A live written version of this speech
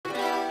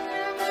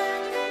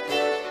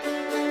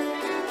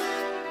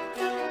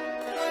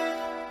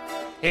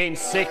In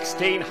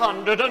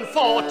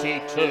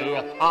 1642,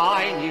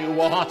 I knew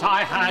what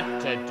I had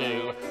to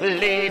do.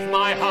 Leave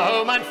my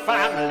home and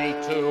family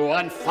too,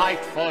 and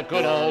fight for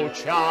good old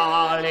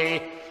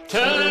Charlie.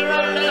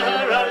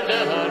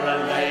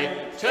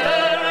 Turaluraluralay,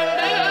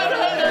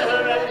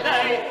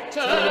 turaluraluralay,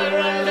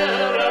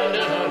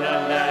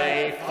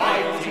 turaluraluralay,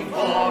 fighting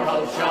for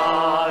old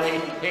Charlie.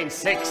 In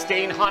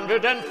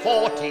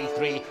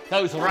 1643,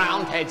 those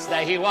Roundheads,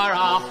 they were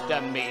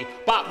after me,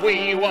 but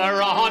we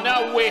were on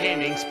a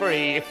winning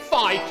spree,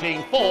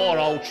 fighting for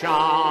old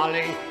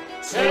Charlie.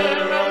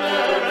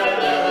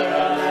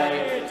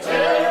 Turaluraluralay,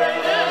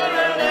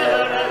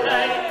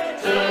 turaluraluralay,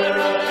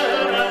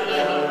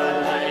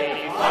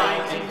 turaluraluralay,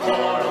 fighting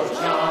for old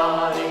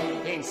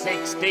Charlie. In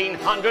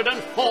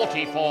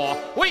 1644,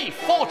 we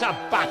fought a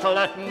battle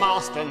at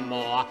Marston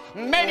Moor.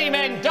 Many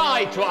men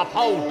died to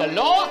uphold the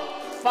law,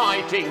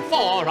 fighting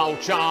for old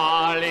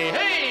Charlie.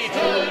 Hey,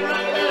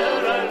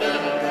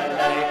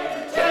 turaluraluralay,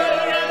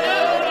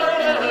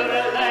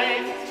 turaluraluralay,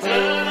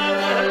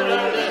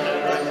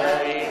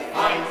 turaluraluralay,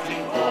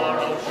 fighting for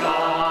old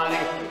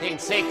Charlie. In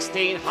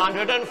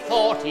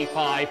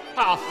 1645,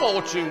 our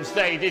fortunes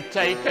they did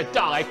take a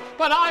dive,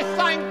 but I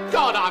thank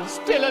God I'm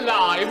still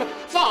alive,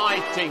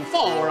 fighting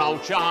for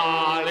old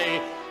Charlie.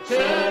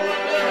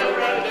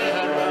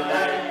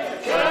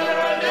 Turaluraluralay,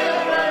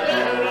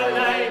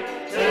 turaluraluralay,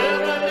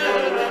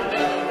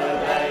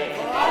 turaluraluralay,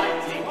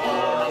 fighting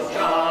for old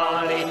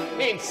Charlie.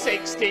 In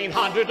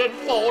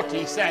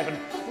 1647,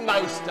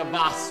 most of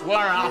us were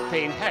up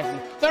in heaven.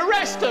 The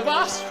rest of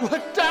us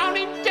were down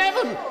in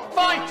Devon,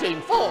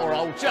 fighting for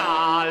old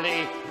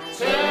Charlie.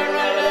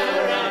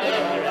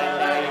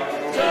 Turaluraluralay,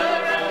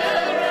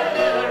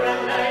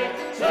 turaluraluralay,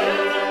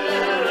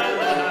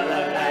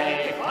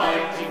 turaluraluralay,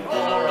 fighting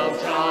for old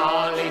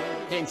Charlie.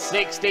 In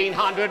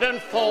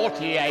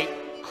 1648,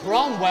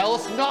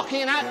 Cromwell's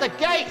knocking at the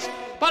gate,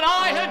 but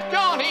I had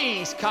gone,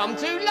 he's come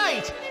too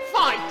late,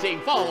 fighting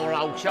for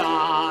old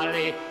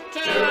Charlie.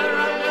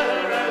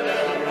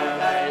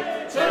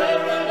 Turaluraluralay,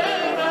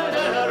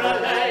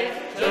 turaluraluralay,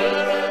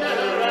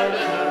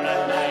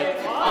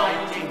 turaluraluralay,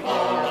 fighting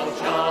for old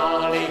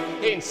Charlie.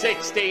 In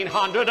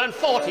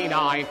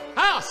 1649,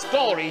 our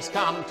story's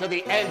come to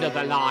the end of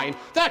the line.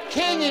 The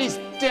king is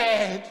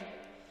dead.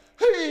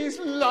 He's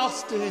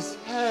lost his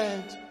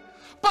head.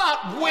 But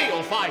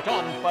we'll fight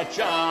on for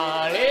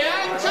Charlie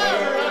and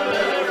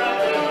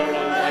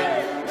turaluraluralay.